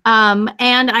 And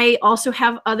I also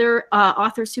have other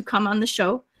authors who come on the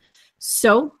show.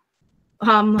 So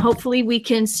hopefully we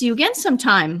can see you again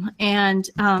sometime. And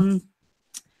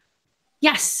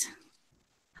yes,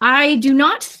 I do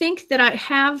not think that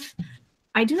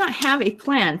I do not have a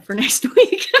plan for next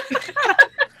week.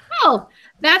 Well,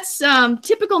 that's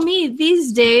typical me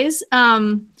these days.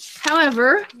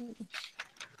 However,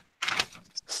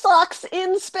 socks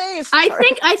in space. I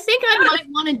think I might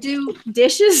want to do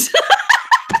dishes.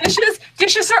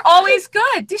 Dishes are always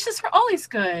good. Dishes are always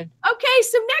good. Okay,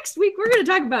 so next week we're going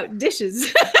to talk about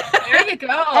dishes. There you go.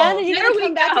 And you're going to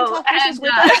come back and talk dishes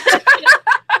with us.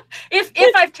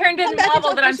 If I've turned in the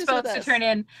novel that I'm supposed to turn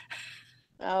in.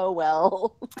 Oh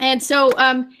well. And so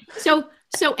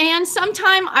Anne,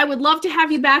 sometime I would love to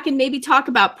have you back and maybe talk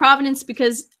about Providence,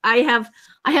 because I have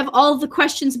all of the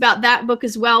questions about that book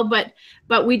as well. But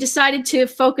we decided to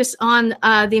focus on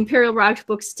the Imperial Radch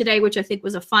books today, which I think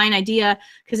was a fine idea,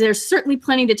 because there's certainly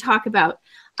plenty to talk about.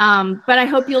 But I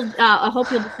hope you'll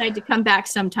decide to come back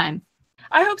sometime.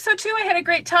 I hope so too. I had a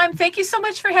great time. Thank you so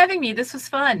much for having me. This was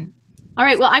fun. All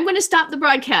right. Well, I'm going to stop the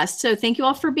broadcast. So thank you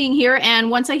all for being here. And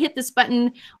once I hit this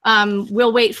button,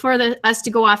 we'll wait for us to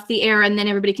go off the air, and then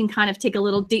everybody can kind of take a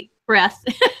little deep breath.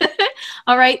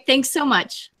 All right. Thanks so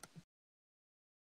much.